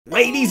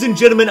Ladies and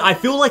gentlemen, I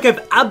feel like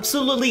I've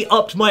absolutely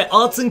upped my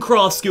arts and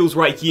crafts skills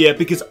right here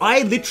because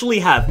I literally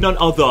have none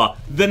other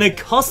than a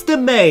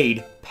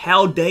custom-made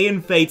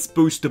Paldean Fates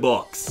booster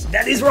box.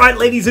 That is right,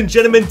 ladies and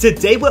gentlemen,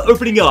 today we're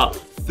opening up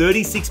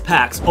 36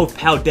 packs of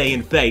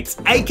Paldean Fates,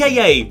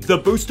 aka the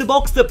booster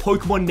box that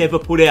Pokemon never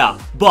put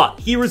out. But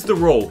here is the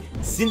rule.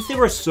 Since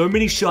there are so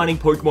many shining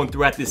Pokemon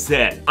throughout this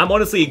set, I'm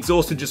honestly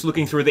exhausted just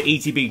looking through the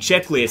ETB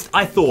checklist.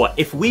 I thought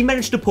if we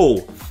manage to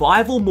pull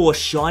 5 or more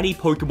shiny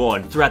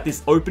Pokemon throughout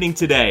this opening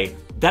today,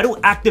 that'll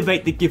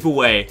activate the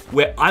giveaway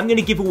where I'm going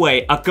to give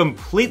away a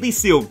completely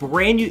sealed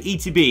brand new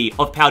ETB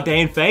of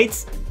Paldean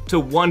Fates to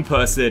one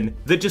person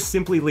that just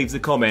simply leaves a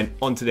comment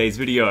on today's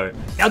video.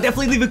 Now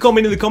definitely leave a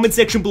comment in the comment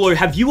section below.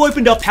 Have you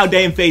opened up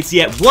Paldean Fates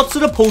yet? What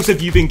sort of pulls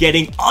have you been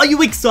getting? Are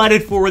you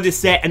excited for this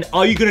set? And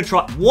are you going to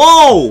try?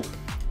 Whoa!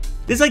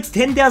 There's like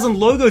 10,000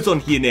 logos on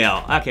here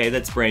now. Okay,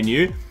 that's brand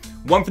new.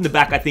 One from the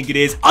back, I think it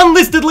is.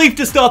 UnlistedLeaf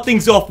to start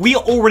things off. We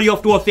are already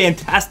off to a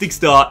fantastic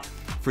start.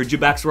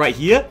 Frigibacks right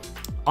here.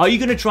 Are you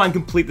going to try and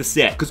complete the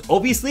set? Because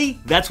obviously,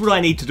 that's what I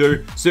need to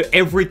do. So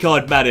every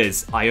card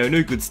matters.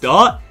 Iono, good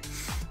start.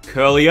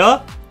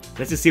 Curlier.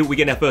 Let's just see what we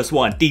get in our first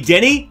one.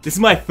 D-Denny. This is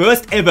my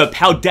first ever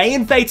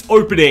Paldean Fates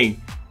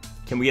opening.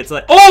 Can we get to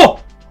like...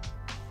 Oh!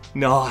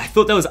 No, I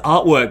thought that was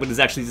artwork, but it's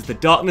actually just the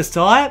darkness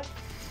type.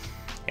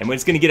 And we're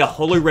just going to get a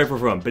holo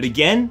Reverum. But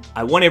again,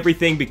 I want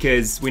everything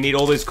because we need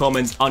all those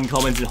commons,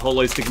 uncommons, and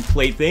holos to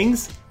complete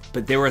things.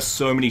 But there are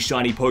so many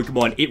shiny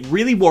Pokemon. It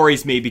really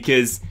worries me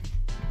because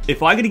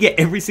if I'm going to get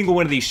every single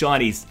one of these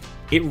shinies,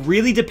 it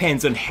really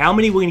depends on how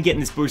many we're going to get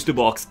in this booster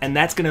box, and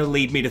that's going to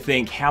lead me to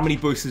think, how many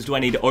boosters do I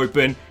need to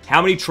open?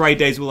 How many trade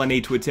days will I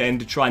need to attend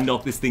to try and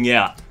knock this thing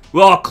out?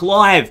 Oh,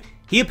 Clive!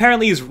 He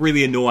apparently is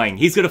really annoying.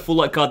 He's got a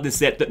full art card in this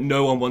set that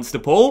no one wants to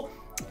pull.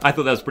 I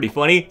thought that was pretty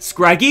funny.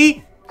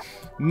 Scraggy,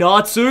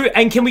 Natsu,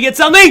 and can we get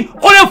something?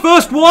 On our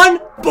first one!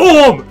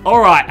 Boom!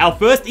 Alright, our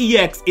first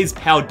EX is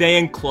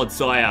Paldean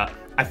Clodsire.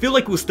 I feel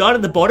like we'll start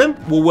at the bottom,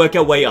 we'll work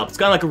our way up. It's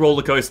kind of like a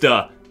roller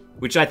coaster.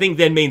 Which I think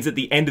then means at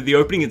the end of the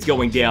opening, it's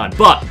going down.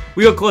 But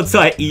we got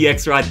Clodsire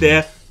EX right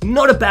there.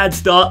 Not a bad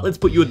start. Let's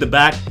put you at the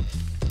back.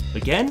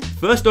 Again,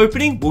 first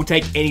opening, we'll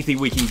take anything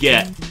we can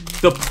get.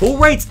 The pull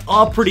rates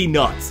are pretty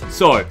nuts.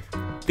 So,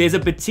 there's a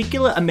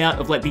particular amount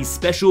of like these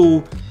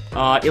special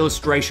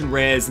illustration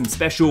rares and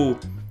special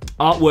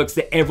artworks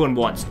that everyone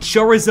wants.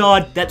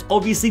 Charizard, that's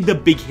obviously the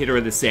big hitter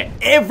of the set.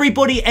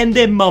 Everybody and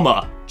their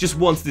mama just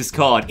wants this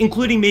card.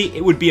 Including me,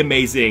 it would be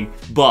amazing.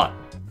 But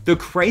the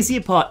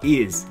crazier part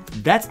is,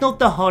 that's not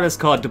the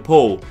hardest card to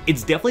pull.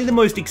 It's definitely the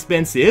most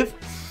expensive.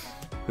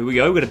 Here we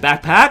go, we got a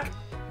backpack.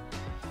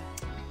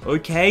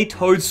 Okay,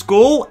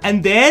 Toadskull,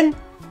 and then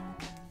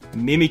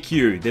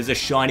Mimikyu. There's a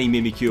shiny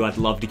Mimikyu I'd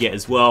love to get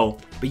as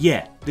well. But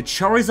yeah, the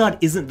Charizard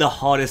isn't the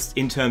hardest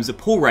in terms of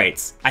pull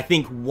rates. I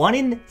think 1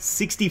 in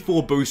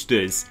 64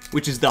 boosters,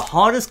 which is the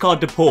hardest card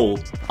to pull,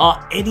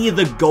 are any of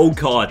the gold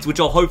cards, which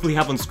I'll hopefully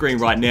have on screen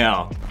right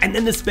now. And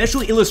then the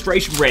special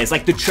illustration rares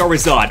like the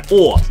Charizard,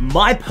 or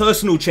my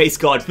personal chase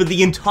card for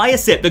the entire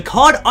set, the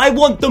card I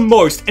want the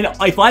most, and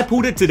if I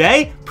pulled it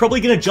today,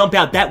 probably gonna jump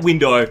out that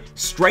window,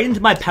 straight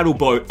into my paddle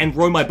boat, and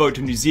row my boat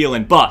to New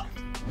Zealand, but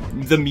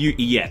the Mew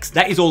EX.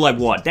 That is all I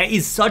want. That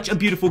is such a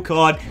beautiful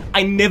card.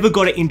 I never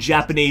got it in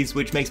Japanese,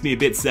 which makes me a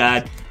bit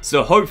sad.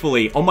 So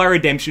hopefully, on my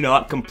redemption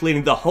arc,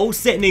 completing the whole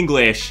set in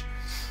English,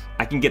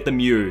 I can get the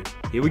Mew.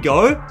 Here we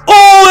go.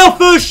 Oh, our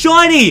first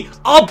shiny!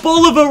 Our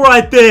Bolivar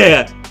right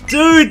there!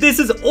 Dude, this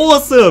is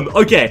awesome!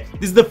 Okay,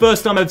 this is the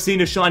first time I've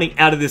seen a shiny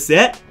out of this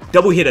set.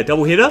 Double hitter,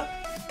 double hitter.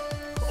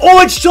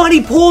 Oh, it's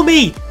shiny Pour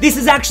Me! This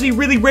is actually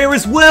really rare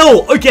as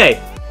well!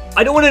 Okay.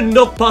 I don't want to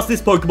knock past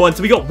this Pokemon,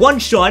 so we got one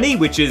shiny,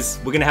 which is,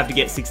 we're going to have to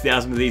get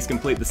 6,000 of these to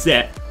complete the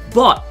set.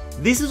 But,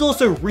 this is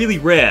also really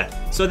rare.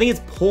 So I think it's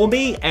Pour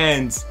Me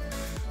and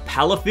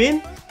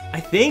Palafin,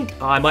 I think.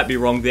 Oh, I might be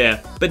wrong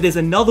there. But there's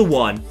another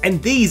one,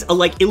 and these are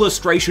like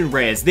illustration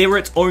rares. They're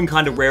its own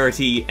kind of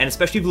rarity, and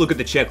especially if you look at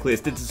the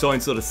checklist, it's its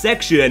own sort of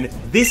section.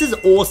 This is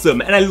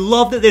awesome, and I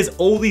love that there's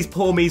all these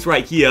Pour Me's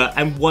right here,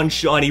 and one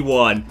shiny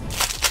one.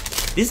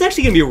 This is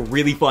actually going to be a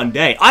really fun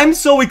day. I'm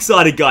so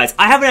excited, guys.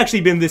 I haven't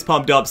actually been this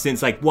pumped up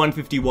since like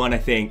 151, I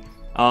think.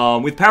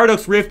 With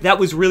Paradox Rift, that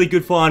was really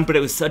good fun, but it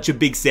was such a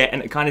big set,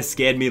 and it kind of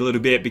scared me a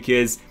little bit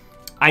because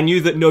I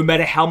knew that no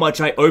matter how much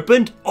I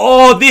opened...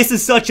 Oh, this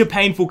is such a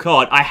painful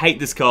card. I hate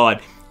this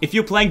card. If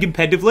you're playing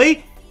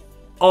competitively,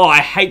 oh, I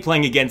hate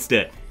playing against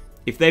it.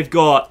 If they've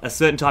got a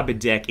certain type of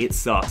deck, it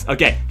sucks.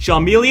 Okay,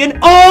 Charmeleon.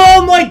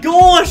 Oh my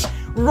gosh!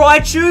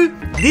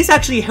 Raichu, this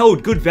actually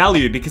held good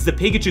value because the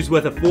Pikachu's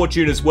worth a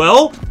fortune as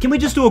well. Can we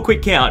just do a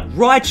quick count?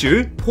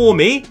 Raichu, Pour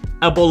Me,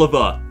 a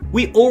Bolivar.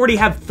 We already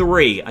have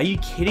 3. Are you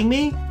kidding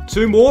me?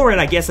 2 more, and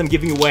I guess I'm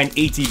giving away an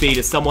ETB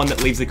to someone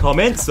that leaves a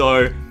comment.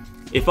 So,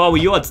 if I were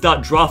you, I'd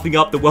start drafting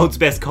up the world's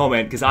best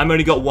comment because I've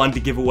only got 1 to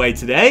give away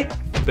today.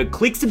 But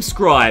click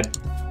subscribe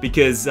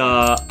because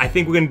I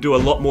think we're going to do a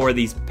lot more of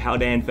these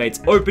Paldean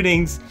Fates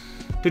openings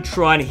to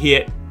try and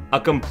hit a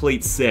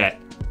complete set.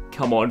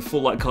 Come on,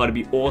 full art card would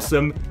be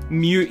awesome.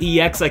 Mew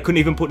EX, I couldn't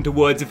even put into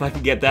words if I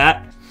could get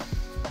that.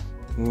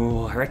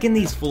 Oh, I reckon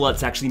these full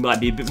arts actually might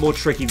be a bit more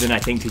tricky than I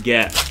think to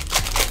get.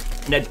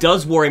 And it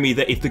does worry me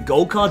that if the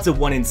gold cards are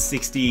 1 in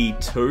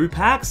 62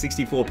 packs,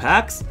 64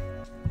 packs,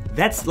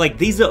 that's like,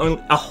 these are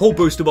only, a whole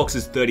booster box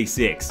is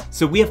 36.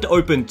 So we have to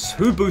open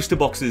 2 booster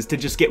boxes to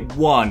just get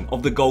 1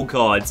 of the gold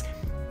cards.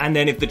 And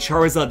then if the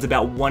Charizard's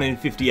about 1 in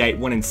 58,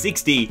 1 in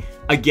 60,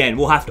 again,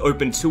 we'll have to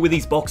open 2 of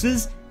these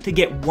boxes to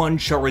get 1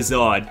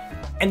 Charizard.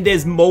 And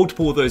there's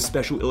multiple of those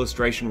special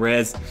illustration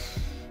rares.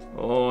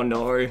 Oh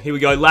no, here we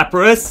go,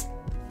 Lapras,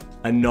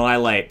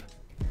 Annihilate.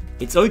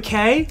 It's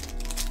okay.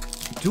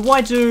 Do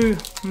I do,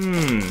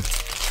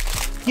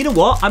 You know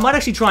what? I might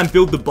actually try and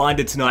build the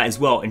binder tonight as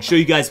well and show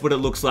you guys what it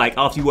looks like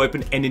after you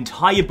open an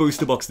entire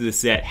booster box of the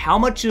set. How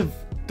much of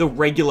the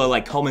regular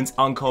like commons,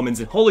 uncommons,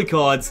 and holo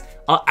cards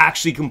are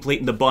actually complete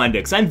in the binder,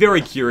 because I'm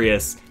very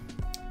curious.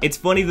 It's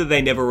funny that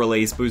they never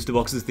release booster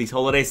boxes these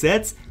holiday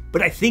sets,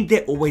 but I think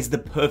they're always the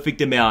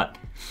perfect amount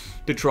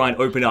to try and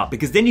open up,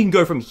 because then you can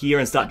go from here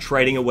and start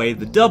trading away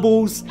the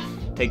doubles,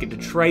 take it to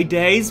trade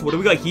days. What do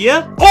we got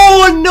here?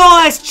 Oh,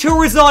 nice!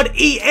 Charizard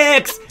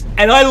EX!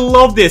 And I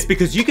love this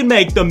because you can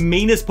make the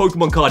meanest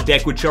Pokemon card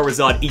deck with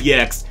Charizard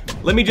EX.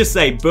 Let me just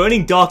say,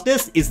 Burning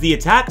Darkness is the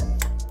attack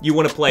you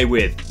want to play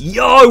with.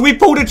 Yo, we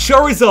pulled a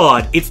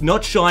Charizard! It's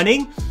not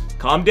shining.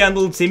 Calm down,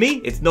 little Timmy.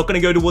 It's not going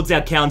to go towards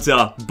our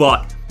counter.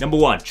 But, number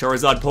 1,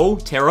 Charizard pull,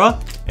 Terra.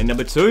 And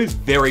number 2,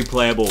 very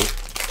playable.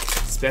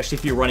 Especially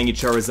if you're running a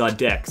Charizard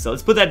deck. So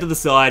let's put that to the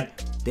side.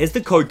 There's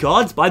the code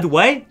cards. By the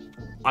way,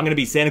 I'm going to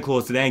be Santa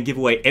Claus today and give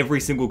away every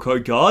single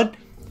code card.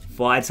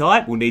 Fire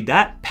type, we'll need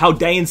that.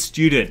 Paldean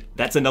Student.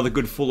 That's another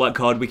good full art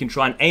card we can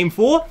try and aim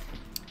for.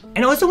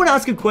 And I also want to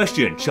ask a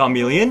question,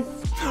 Charmeleon.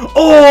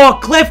 Oh,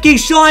 Klefki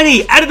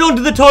Shiny! Added on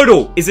to the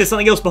total! Is there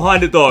something else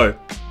behind it though?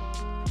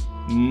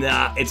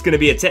 Nah, it's going to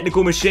be a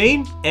Technical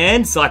Machine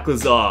and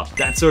Cyclizar.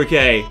 That's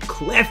okay.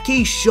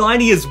 Klefki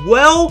Shiny as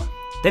well?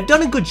 They've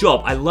done a good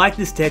job. I like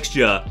this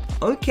texture.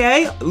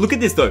 Okay, look at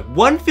this though.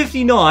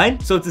 159,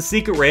 so it's a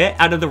secret rare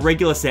out of the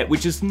regular set,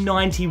 which is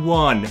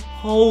 91.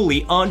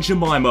 Holy Aunt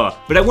Jemima.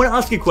 But I want to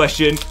ask you a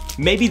question.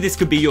 Maybe this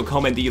could be your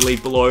comment that you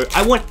leave below.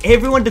 I want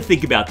everyone to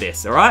think about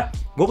this, alright?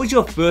 What was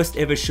your first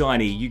ever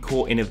shiny you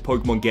caught in a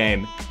Pokemon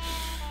game?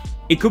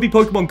 It could be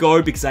Pokemon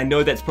Go, because I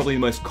know that's probably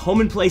the most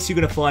common place you're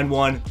going to find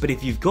one. But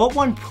if you've got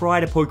one prior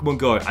to Pokemon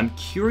Go, I'm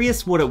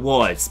curious what it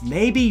was.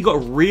 Maybe you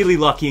got really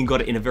lucky and got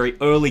it in a very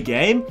early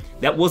game.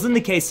 That wasn't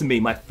the case for me.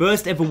 My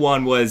first ever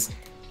one was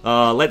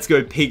Let's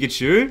Go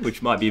Pikachu,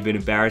 which might be a bit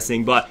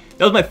embarrassing. But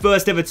that was my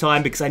first ever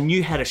time because I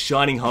knew how to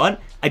shining hunt.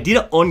 I did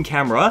it on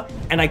camera,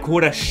 and I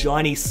caught a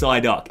shiny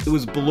Psyduck. It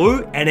was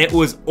blue, and it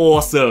was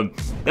awesome.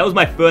 That was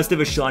my first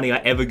ever shiny I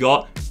ever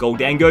got.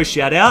 Goldango,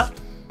 shout out.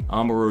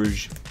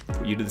 Armarouge.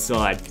 Put you to the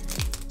side.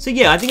 So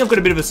yeah, I think I've got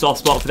a bit of a soft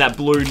spot for that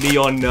blue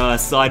neon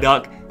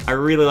Psyduck. I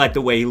really like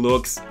the way he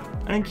looks.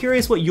 And I'm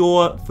curious what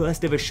your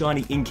first ever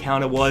shiny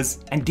encounter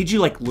was. And did you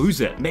like lose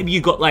it? Maybe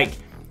you got like,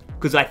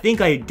 because I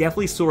think I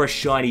definitely saw a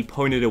shiny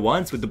Ponyta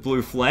once with the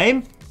blue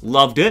flame.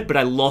 Loved it, but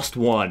I lost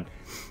one.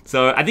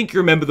 So I think you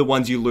remember the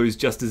ones you lose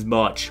just as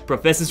much.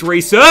 Professor's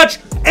Research,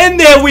 and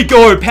there we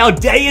go!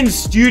 Paldean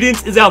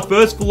Students is our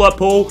first full art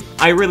pull.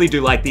 I really do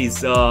like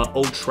these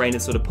old trainer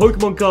sort of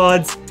Pokemon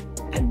cards.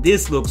 And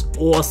this looks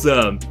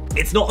awesome.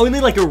 It's not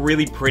only like a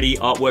really pretty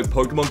artwork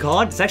Pokemon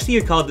card, it's actually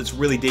a card that's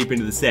really deep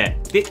into the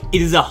set. It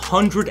is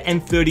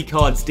 130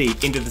 cards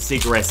deep into the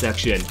secret rare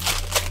section.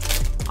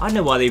 I don't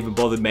know why they even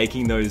bothered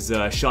making those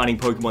shining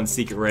Pokemon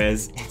secret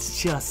rares.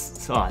 It's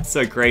just, it's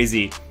so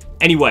crazy.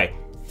 Anyway,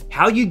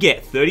 how you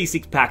get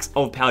 36 packs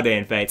of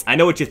Paldean Fates. I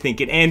know what you're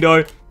thinking.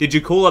 Ando, did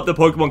you call up the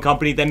Pokemon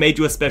company? They made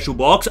you a special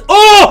box.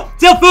 Oh,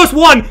 it's our first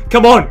one.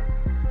 Come on.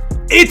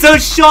 It's a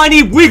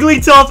shiny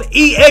Wigglytuff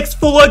EX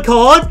full art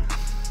card.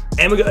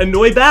 And we got a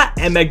Noibat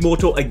and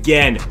Magmortal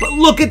again. But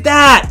look at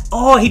that.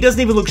 Oh, he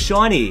doesn't even look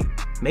shiny.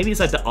 Maybe it's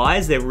like the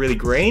eyes, they're really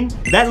green.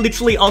 That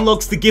literally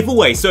unlocks the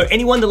giveaway. So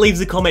anyone that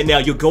leaves a comment now,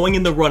 you're going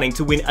in the running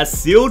to win a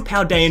sealed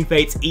Paldean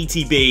Fates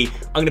ETB.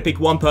 I'm gonna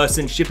pick one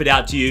person, ship it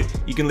out to you.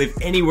 You can live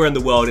anywhere in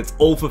the world. It's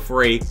all for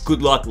free.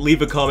 Good luck,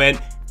 leave a comment.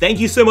 Thank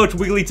you so much,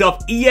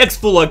 Wigglytuff EX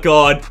full art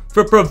card,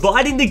 for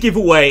providing the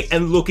giveaway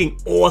and looking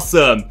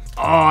awesome.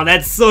 Oh,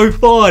 that's so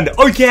fun.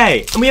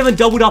 Okay, and we haven't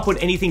doubled up on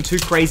anything too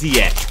crazy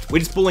yet. We're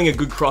just pulling a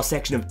good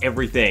cross-section of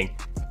everything.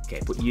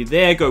 Okay, put you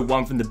there, go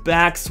one from the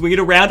back, swing it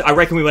around. I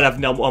reckon we might have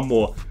one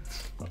more.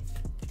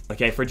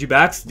 Okay,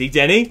 Frigibacks,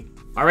 D-Denny.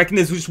 I reckon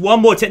there's just one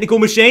more Technical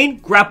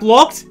Machine. Grap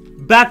locked,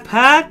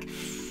 backpack.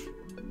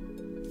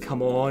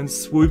 Come on,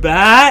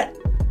 Swoobat.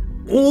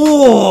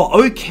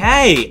 Oh,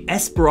 okay.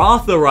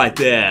 Esperatha right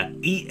there.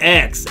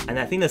 EX. And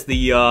I think that's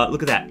the,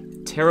 look at that.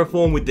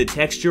 Terraform with the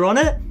texture on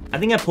it. I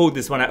think I pulled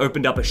this when I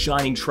opened up a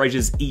Shining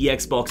Treasures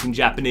EX box in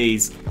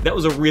Japanese. That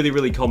was a really,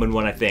 really common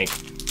one, I think.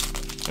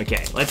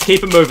 Okay, let's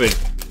keep it moving.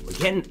 We're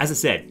getting, as I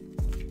said,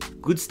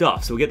 good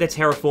stuff. So we'll get their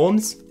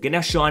Terraforms, getting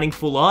our Shining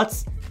Full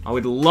Arts. I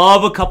would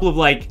love a couple of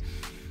like,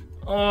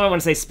 I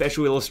want to say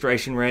special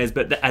illustration rares,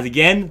 but as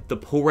again, the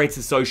pull rates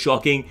are so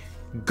shocking.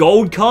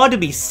 gold card to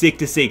be sick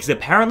to see, because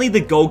apparently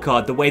the gold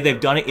card, the way they've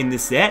done it in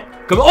this set,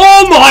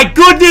 oh my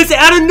goodness,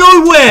 out of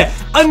nowhere,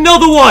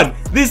 another one.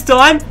 This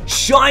time,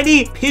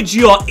 shiny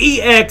Pidgeot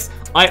EX.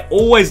 I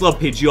always love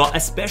Pidgeot,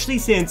 especially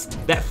since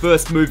that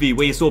first movie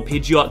where you saw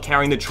Pidgeot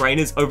carrying the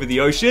trainers over the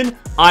ocean.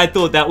 I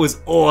thought that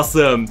was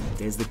awesome.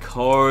 There's the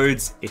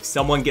codes. If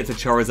someone gets a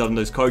Charizard on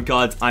those code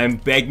cards, I am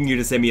begging you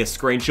to send me a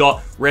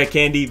screenshot. Rare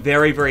candy,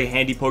 very, very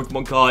handy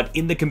Pokemon card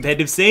in the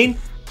competitive scene.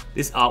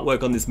 This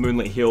artwork on this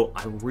Moonlit Hill,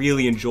 I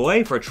really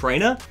enjoy for a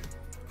trainer,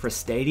 for a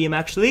stadium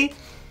actually.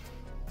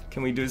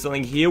 Can we do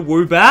something here?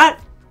 Woobat.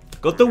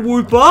 Got the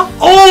Wooper.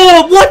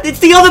 Oh, what? It's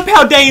the other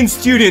Paldean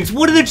students.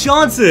 What are the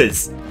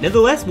chances?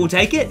 Nevertheless, we'll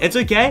take it. It's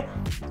okay.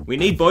 We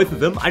need both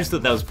of them. I just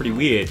thought that was pretty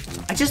weird.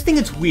 I just think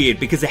it's weird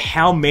because of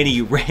how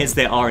many rares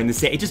there are in the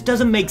set. It just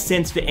doesn't make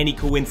sense for any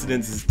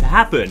coincidences to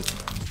happen.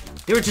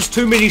 There are just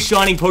too many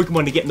shining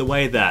Pokemon to get in the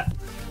way of that.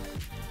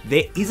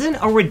 There isn't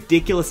a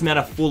ridiculous amount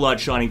of full art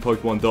shining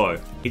Pokemon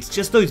though. It's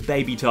just those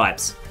baby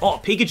types.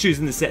 Oh, Pikachu's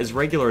in the set as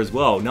regular as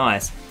well.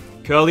 Nice.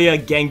 Curlier,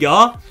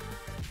 Gengar.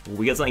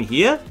 We got something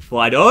here.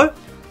 Fido.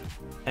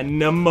 A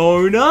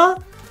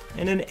Nemona.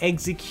 And an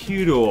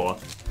Executor.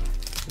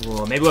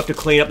 Oh, maybe we'll have to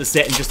clean up the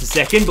set in just a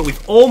second, but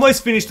we've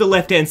almost finished the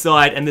left-hand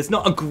side, and there's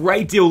not a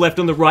great deal left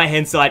on the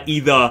right-hand side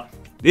either.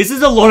 This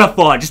is a lot of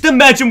fun. Just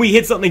imagine we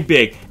hit something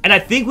big, and I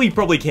think we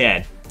probably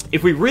can.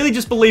 If we really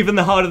just believe in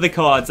the heart of the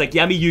cards, like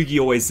Yami Yugi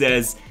always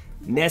says.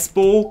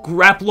 Nestball,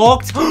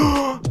 Graplocked.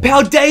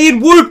 Paldean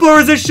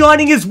Wooper is a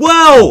shining as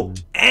well!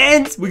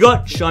 And we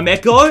got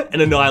Chimecho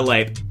and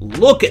Annihilate.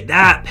 Look at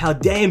that,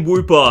 Paldean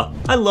Wooper.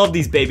 I love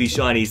these baby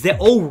shinies. They're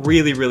all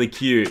really, really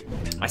cute.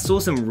 I saw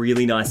some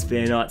really nice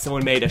fan art.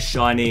 Someone made a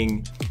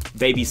shining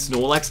baby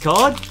Snorlax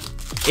card.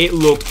 It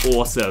looked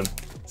awesome.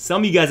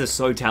 Some of you guys are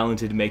so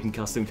talented at making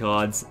custom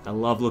cards. I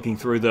love looking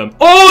through them.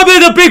 Oh,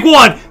 there's a big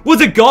one!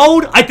 Was it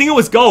gold? I think it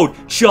was gold.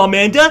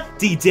 Charmander,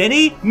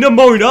 Dedenne,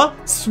 Nemona,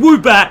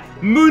 Swoobat,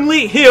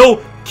 Moonlit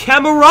Hill,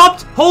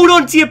 Camerupt. Hold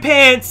on to your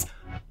pants.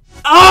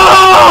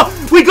 Ah!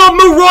 We got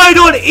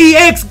Miraidon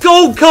EX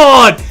gold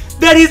card!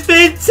 That is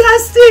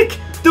fantastic!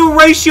 The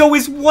ratio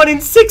is 1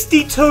 in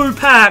 62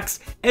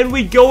 packs, and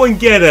we go and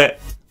get it.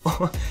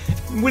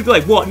 With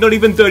like, what, not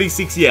even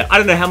 36 yet. I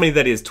don't know how many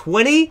that is,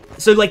 20?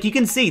 So like you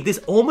can see, this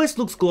almost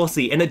looks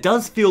glossy, and it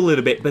does feel a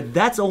little bit, but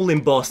that's all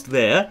embossed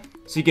there.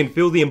 So you can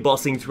feel the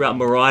embossing throughout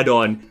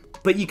Miraidon.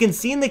 But you can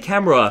see in the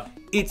camera,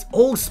 it's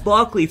all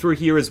sparkly through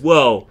here as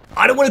well.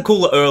 I don't want to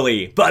call it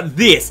early, but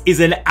this is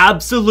an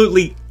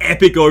absolutely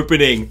epic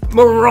opening.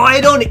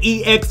 Miraidon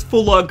EX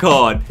full art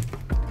card.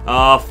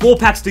 4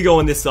 packs to go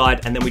on this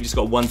side, and then we just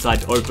got one side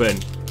to open.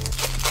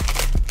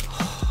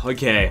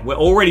 Okay, we're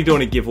already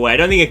doing a giveaway. I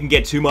don't think I can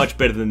get too much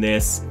better than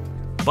this.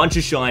 Bunch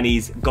of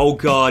shinies, gold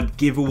card,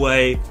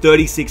 giveaway,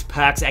 36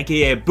 packs,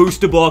 aka a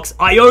booster box.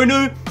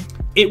 Ionu!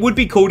 It would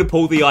be cool to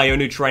pull the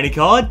Ionu trainer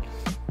card,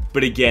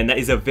 but again, that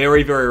is a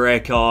very, very rare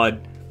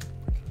card.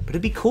 But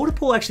it'd be cool to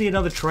pull actually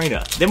another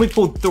trainer. Then we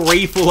pulled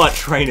 3 full art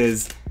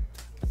trainers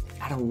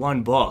out of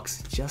 1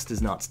 box. Just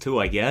as nuts too,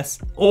 I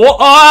guess.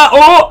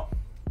 Oh!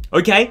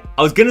 Okay,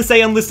 I was gonna say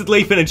Unlisted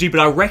Leaf Energy,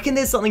 but I reckon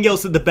there's something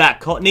else at the back.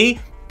 Cottony.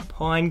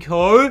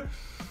 Pineco.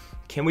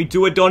 Can we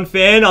do a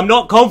Donphan? I'm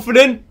not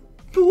confident.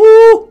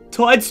 Woo!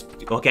 Tides.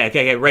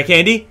 Okay. Rare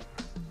candy.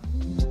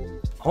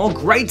 Oh,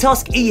 Great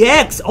Tusk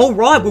EX.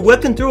 Alright, we're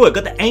working through it.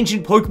 Got the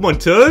ancient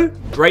Pokemon too.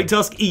 Great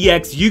Tusk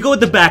EX. You go at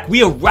the back.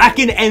 We are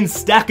racking and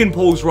stacking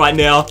pulls right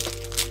now.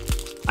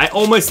 I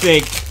almost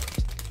think,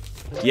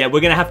 yeah,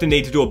 we're going to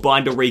need to do a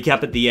binder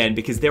recap at the end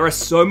because there are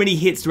so many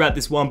hits throughout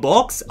this one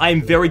box. I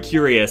am very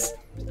curious.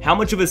 How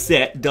much of a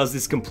set does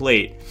this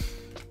complete?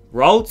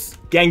 Ralts,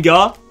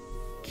 Gengar.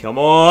 Come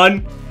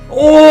on.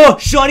 Oh,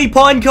 Shiny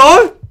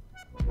Pineco.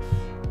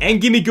 And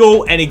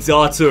Gimmighoul and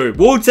Exatu.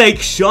 We'll take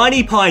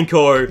Shiny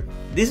Pineco.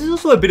 This is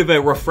also a bit of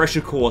a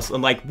refresher course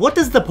on like, what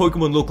does the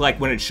Pokemon look like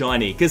when it's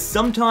shiny? Because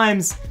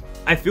sometimes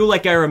I feel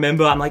like I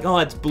remember, I'm like, oh,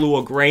 it's blue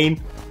or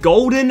green.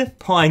 Golden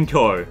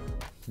Pineco.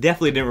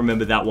 Definitely didn't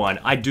remember that one.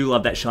 I do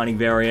love that shining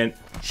variant.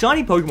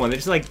 Shiny Pokemon, they're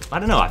just like, I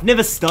don't know, I've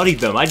never studied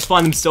them. I just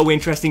find them so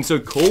interesting, so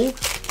cool.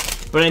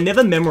 But I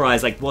never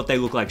memorize like what they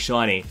look like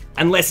shiny.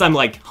 Unless I'm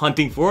like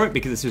hunting for it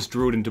because it's just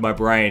drilled into my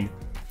brain.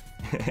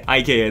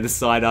 AKA the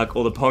Psyduck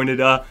or the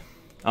Ponyta.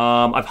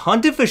 I've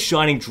hunted for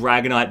shining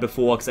Dragonite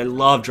before because I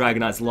love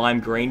Dragonite's lime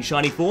green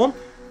shiny form.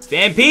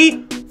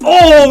 Vampy.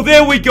 Oh,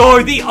 there we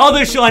go. The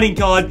other shining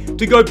card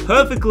to go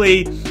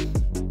perfectly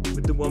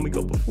with the one we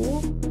got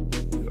before.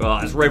 Oh,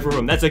 it's right from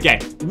him. That's okay.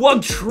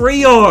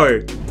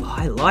 Wugtrio. Oh,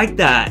 I like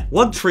that.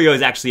 Wugtrio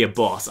is actually a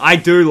boss. I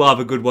do love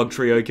a good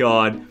Wugtrio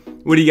card.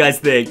 What do you guys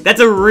think? That's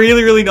a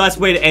really, really nice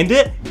way to end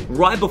it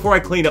right before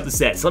I clean up the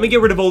set. So let me get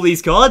rid of all these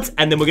cards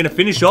and then we're going to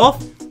finish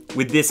off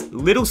with this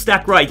little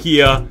stack right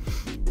here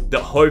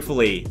that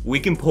hopefully we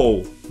can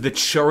pull the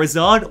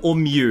Charizard or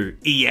Mew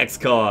EX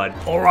card.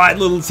 Alright,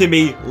 little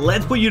Timmy,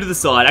 let's put you to the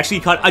side.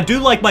 Actually, I do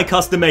like my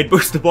custom-made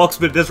booster box,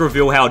 but it does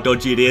reveal how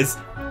dodgy it is.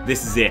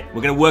 This is it.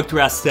 We're going to work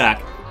through our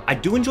stack. I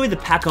do enjoy the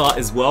pack art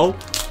as well.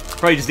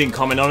 Probably just didn't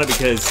comment on it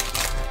because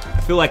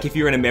I feel like if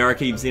you're in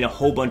America, you've seen a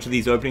whole bunch of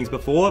these openings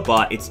before,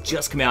 but it's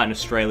just come out in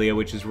Australia,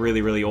 which is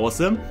really, really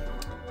awesome.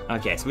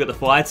 Okay, so we got the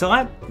Fire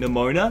type,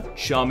 Nemona,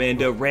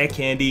 Charmander, Rare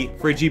Candy,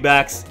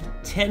 Frigibax,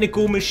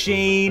 Technical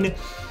Machine,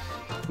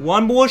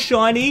 one more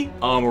shiny,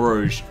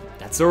 Armarouge.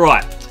 That's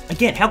alright.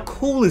 Again, how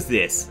cool is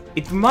this?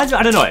 It reminds me,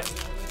 I don't know,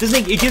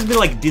 it gives me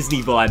like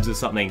Disney vibes or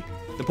something.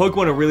 The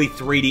Pokemon are really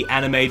 3D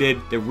animated,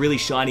 they're really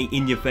shiny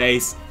in your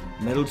face.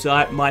 Metal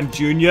type, Mime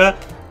Jr.,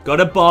 got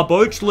a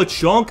Barboach,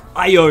 Lechonk,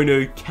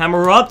 Ionu,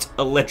 Camerupt,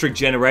 Electric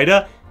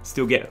Generator.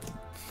 Still get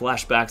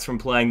flashbacks from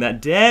playing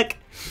that deck.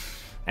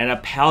 And a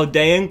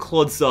Paldean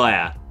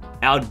Clodsire.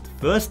 Our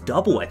first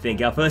double, I think.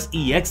 Our first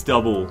EX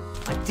double.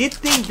 I did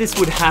think this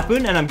would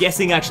happen, and I'm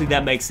guessing actually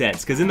that makes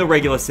sense. Because in the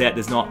regular set,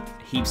 there's not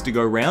heaps to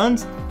go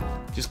around.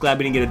 Just glad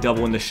we didn't get a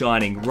double in the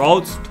Shining.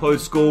 Ralts,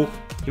 Toadskull.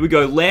 Here we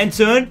go.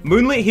 Lantern,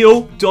 Moonlit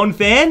Hill,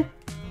 Donphan,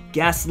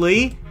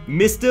 Ghastly,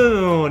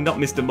 not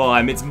Mr.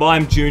 Mime, it's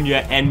Mime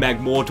Jr. and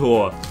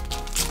Magmortar.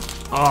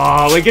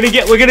 Oh,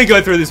 we're gonna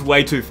go through this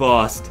way too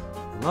fast.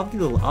 Love the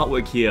little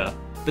artwork here.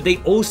 But they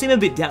all seem a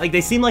bit like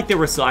they seem like they're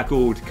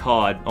recycled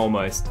card,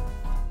 almost.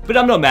 But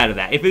I'm not mad at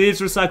that. If it is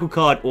recycled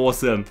card,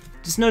 awesome.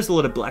 Just noticed a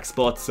lot of black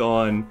spots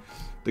on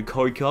the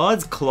code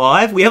cards.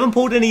 Clive, we haven't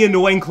pulled any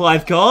annoying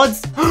Clive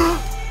cards.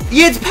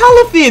 Yeah, it's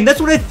Palafin,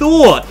 that's what I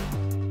thought.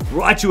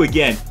 Raichu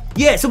again.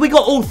 Yeah, so we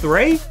got all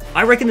three.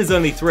 I reckon there's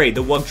only three.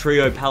 The Wug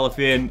Trio,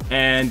 Palafin,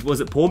 and was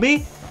it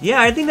Pawmi?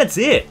 Yeah, I think that's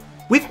it.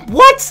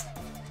 What?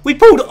 We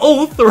pulled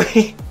all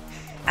three.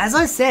 As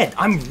I said,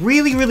 I'm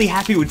really, really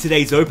happy with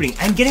today's opening.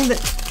 And getting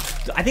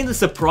I think the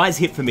surprise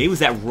hit for me was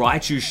that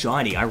Raichu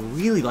Shiny. I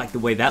really like the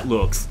way that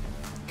looks.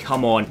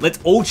 Come on, let's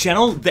all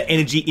channel the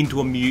energy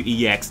into a Mew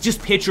EX.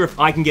 Just picture if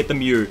I can get the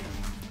Mew.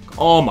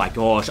 Oh my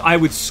gosh, I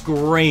would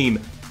scream.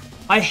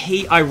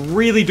 I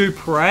really do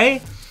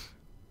pray.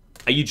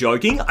 Are you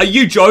joking? Are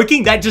you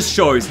joking? That just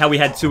shows how we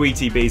had two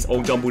ETBs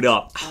all jumbled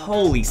up.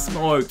 Holy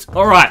smokes.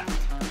 All right,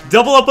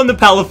 double up on the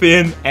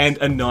Palafin and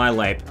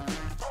Annihilate.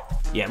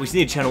 Yeah, we just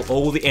need to channel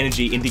all the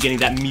energy into getting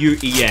that Mew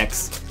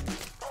EX.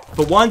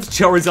 For once,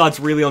 Charizard's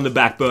really on the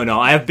back burner.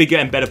 I have bigger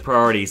and better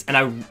priorities, and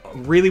I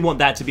really want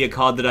that to be a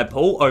card that I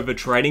pull over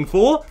trading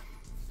for.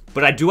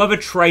 But I do have a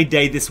trade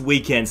day this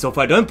weekend, so if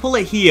I don't pull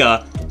it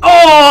here...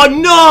 Oh,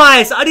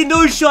 nice! I didn't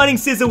know Shining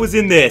Scizor was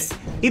in this.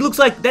 He looks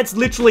like that's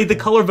literally the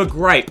color of a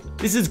grape.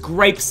 This is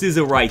Grape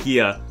Scizor right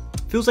here.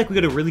 Feels like we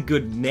got a really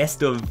good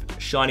nest of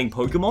Shining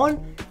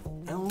Pokemon.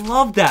 I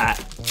love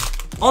that.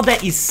 Oh,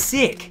 that is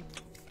sick.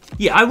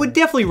 Yeah, I would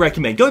definitely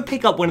recommend. Go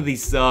pick up one of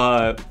these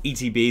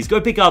ETBs.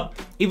 Go pick up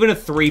even a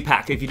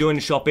 3-pack. If you're doing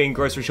shopping,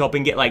 grocery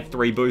shopping, get like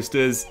 3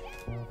 boosters.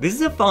 This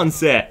is a fun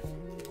set.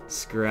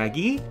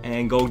 Scraggy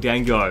and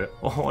Goldango.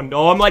 Oh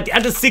no, I'm like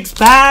down to 6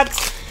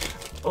 packs.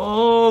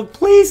 Oh,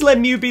 please let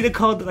Mew be the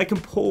card that I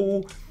can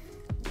pull.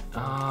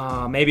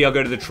 Maybe I'll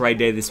go to the trade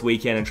day this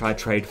weekend and try to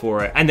trade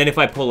for it. And then if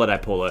I pull it, I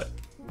pull it.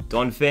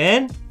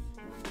 Donphan.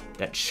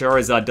 That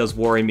Charizard does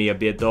worry me a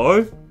bit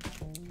though.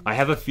 I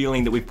have a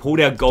feeling that we've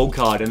pulled our gold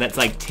card and that's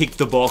like ticked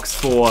the box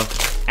for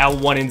our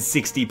 1 in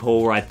 60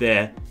 pull right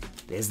there.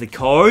 There's the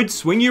code.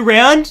 Swing you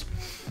round.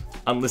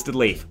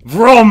 UnlistedLeaf.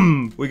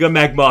 Vroom! We got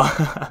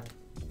Magma.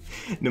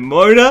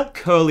 Nemona,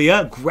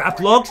 Curlier,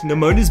 Graplocked,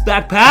 Nemona's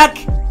Backpack,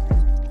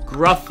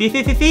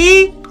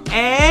 Gruffififi,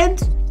 and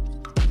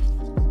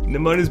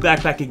Nemona's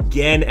Backpack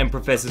again, and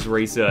Professor's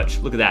Research.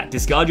 Look at that.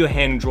 Discard your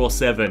hand and draw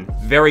 7.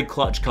 Very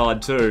clutch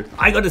card too.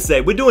 I gotta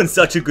say, we're doing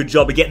such a good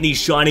job of getting these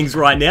shinings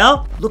right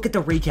now. Look at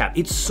the recap.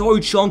 It's so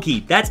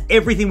chonky. That's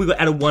everything we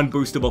got out of 1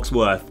 booster box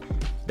worth.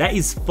 That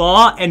is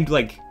far and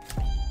like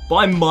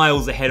by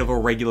miles ahead of a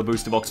regular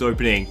booster box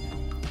opening.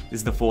 This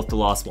is the 4th to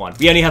last one.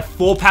 We only have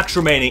 4 packs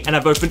remaining, and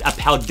I've opened a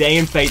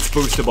Paldean Fates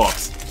booster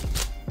box.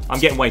 I'm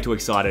getting way too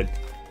excited.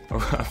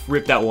 I've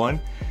ripped that one.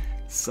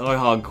 So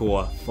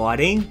hardcore.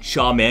 Fighting,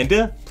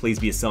 Charmander, please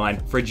be a sign.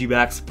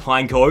 Frigibax,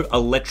 Pineco,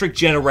 Electric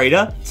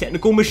Generator,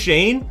 Technical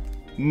Machine,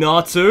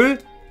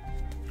 Natu.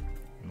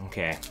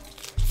 Okay.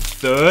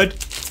 3rd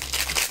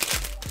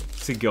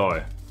to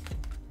go.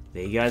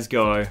 There you guys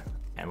go.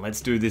 And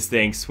let's do this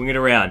thing. Swing it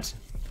around.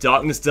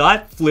 Darkness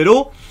type,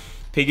 Flittle.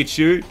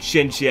 Pikachu,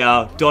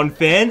 Shenxiao,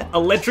 Donphan,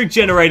 Electric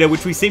Generator,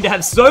 which we seem to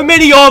have so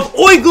many of.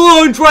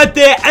 Oigloned right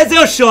there as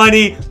our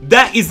shiny.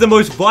 That is the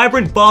most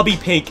vibrant Barbie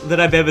pink that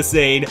I've ever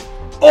seen.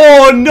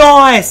 Oh,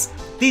 nice!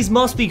 These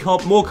must be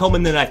more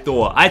common than I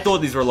thought. I thought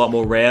these were a lot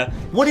more rare.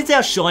 What is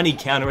our shiny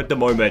counter at the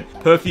moment?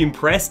 Perfume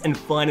Press and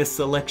Finest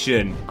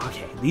Selection.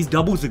 Okay, these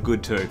doubles are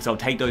good too, so I'll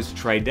take those to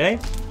trade day.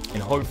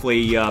 And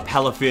hopefully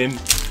Palafin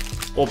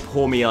or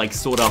Pawmi are like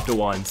sought after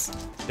ones.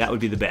 That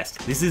would be the best.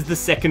 This is the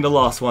 2nd to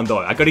last one though.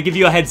 I gotta give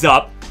you a heads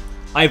up.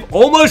 I've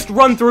almost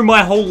run through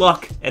my whole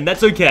luck, and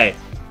that's okay.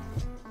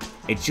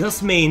 It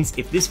just means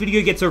if this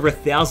video gets over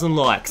 1,000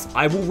 likes,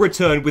 I will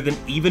return with an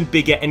even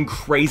bigger and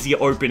crazier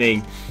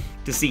opening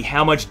to see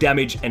how much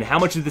damage and how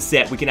much of the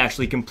set we can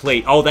actually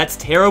complete. Oh, that's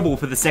terrible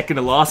for the 2nd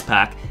to last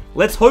pack.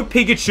 Let's hope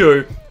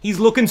Pikachu, he's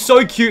looking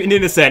so cute and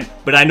innocent,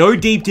 but I know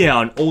deep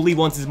down, all he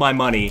wants is my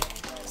money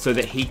so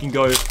that he can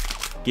go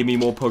give me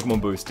more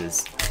Pokemon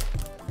boosters.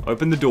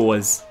 Open the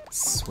doors.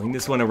 Swing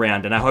this one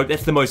around, and I hope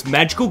that's the most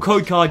magical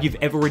code card you've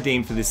ever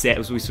redeemed for this set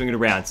as we swing it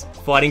around.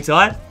 Fighting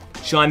type,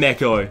 Shine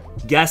Echo,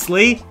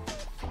 Ghastly,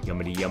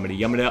 Yummy,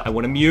 I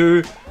want a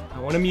Mew,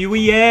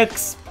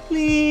 EX,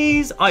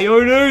 please,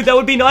 Ionu, that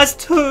would be nice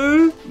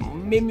too, not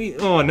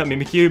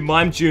Mimikyu,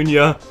 Mime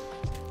Jr.,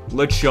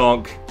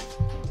 Lechonk,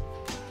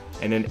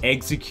 and an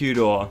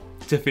Executor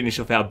to finish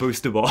off our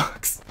booster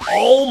box.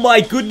 Oh my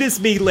goodness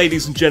me,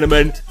 ladies and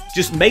gentlemen.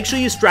 Just make sure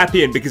you strap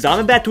in because I'm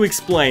about to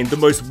explain the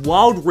most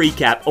wild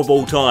recap of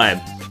all time.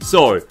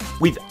 So,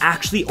 we've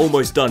actually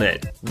almost done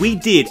it. We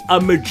did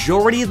a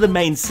majority of the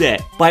main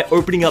set by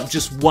opening up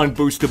just one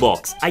booster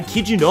box. I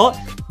kid you not,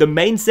 the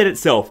main set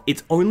itself,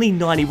 it's only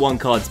 91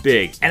 cards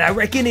big. And I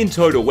reckon in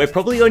total, we're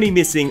probably only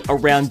missing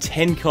around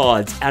 10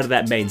 cards out of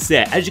that main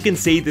set. As you can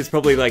see, there's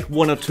probably like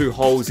 1 or 2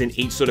 holes in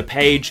each sort of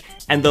page.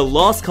 And the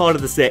last card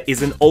of the set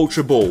is an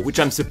Ultra Ball, which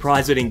I'm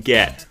surprised I didn't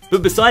get.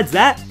 But besides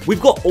that, we've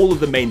got all of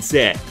the main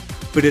set.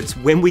 But it's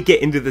when we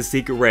get into the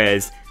secret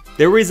rares.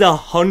 There is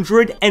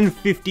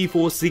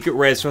 154 secret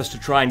rares for us to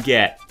try and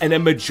get, and a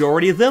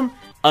majority of them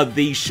are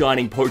these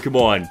shining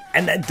Pokemon.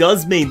 And that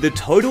does mean the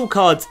total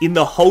cards in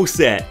the whole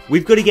set,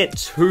 we've got to get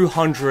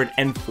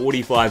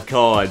 245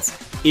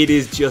 cards. It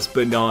is just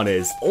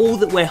bananas. All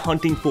that we're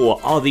hunting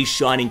for are these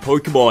shining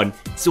Pokemon.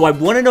 So I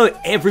want to know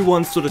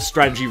everyone's sort of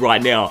strategy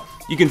right now.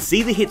 You can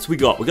see the hits we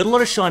got. We got a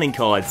lot of shining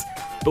cards,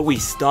 but we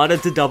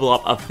started to double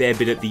up a fair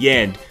bit at the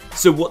end.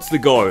 So what's the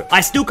go?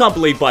 I still can't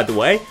believe, by the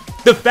way,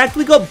 the fact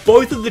we got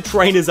both of the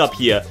trainers up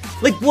here.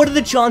 Like, what are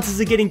the chances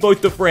of getting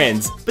both the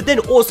friends? But then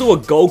also a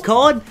gold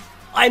card?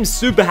 I'm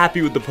super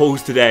happy with the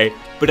pulls today,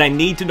 but I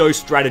need to know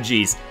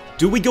strategies.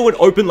 Do we go and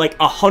open like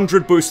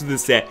 100 boosters of the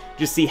set,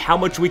 just see how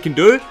much we can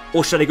do?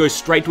 Or should I go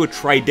straight to a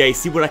trade day,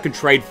 see what I can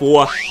trade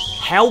for?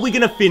 How are we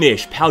gonna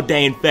finish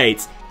Paldean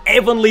Fates?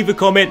 Everyone leave a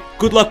comment.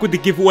 Good luck with the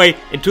giveaway.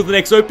 Until the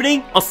next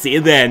opening, I'll see you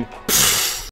then.